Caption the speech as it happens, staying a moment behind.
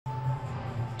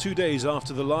2 days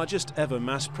after the largest ever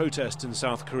mass protest in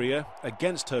South Korea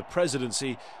against her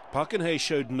presidency, Park Geun-hye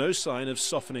showed no sign of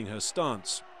softening her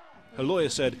stance. Her lawyer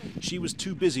said she was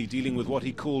too busy dealing with what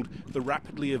he called the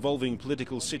rapidly evolving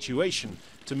political situation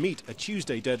to meet a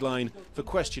Tuesday deadline for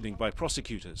questioning by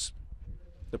prosecutors.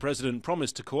 The president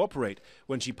promised to cooperate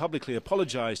when she publicly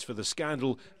apologized for the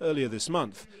scandal earlier this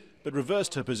month, but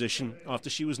reversed her position after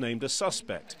she was named a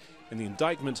suspect in the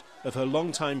indictment of her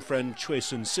longtime friend Choi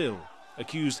Soon-sil,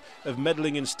 accused of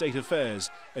meddling in state affairs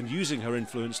and using her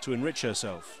influence to enrich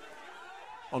herself.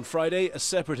 On Friday, a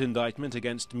separate indictment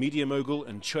against media mogul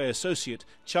and Choi associate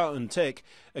Cha Eun-taek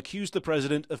accused the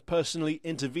president of personally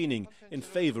intervening in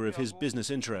favor of his business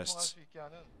interests.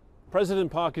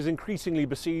 President Park is increasingly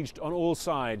besieged on all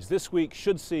sides. This week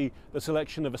should see the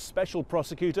selection of a special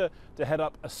prosecutor to head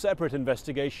up a separate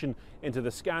investigation into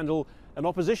the scandal, and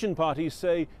opposition parties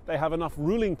say they have enough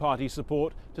ruling party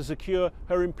support to secure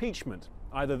her impeachment,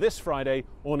 either this Friday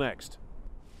or next.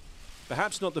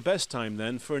 Perhaps not the best time,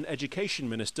 then, for an education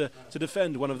minister to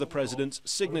defend one of the president's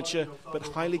signature but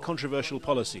highly controversial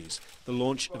policies, the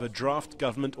launch of a draft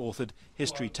government-authored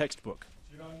history textbook.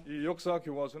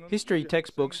 History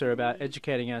textbooks are about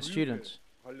educating our students.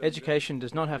 Education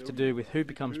does not have to do with who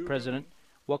becomes president,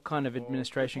 what kind of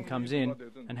administration comes in,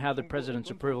 and how the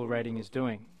president's approval rating is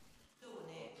doing.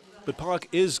 But Park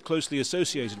is closely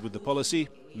associated with the policy,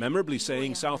 memorably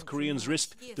saying South Koreans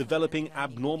risk developing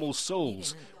abnormal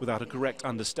souls without a correct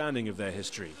understanding of their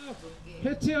history.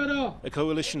 A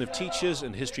coalition of teachers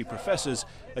and history professors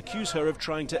accuse her of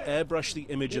trying to airbrush the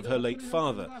image of her late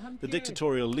father, the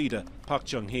dictatorial leader Park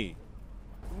Chung-hee.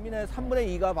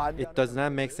 It does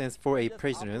not make sense for a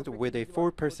president with a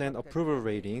 4% approval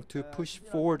rating to push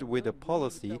forward with a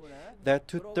policy that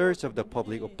 2/3 of the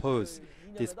public oppose.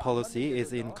 This policy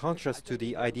is in contrast to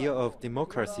the idea of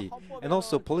democracy and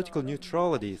also political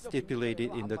neutrality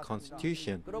stipulated in the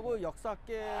Constitution.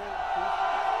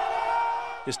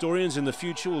 Historians in the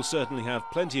future will certainly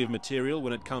have plenty of material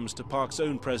when it comes to Park's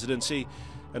own presidency,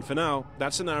 and for now,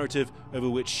 that's a narrative over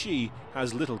which she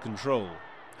has little control.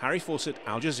 Harry Fawcett,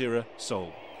 Al Jazeera,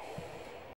 Seoul.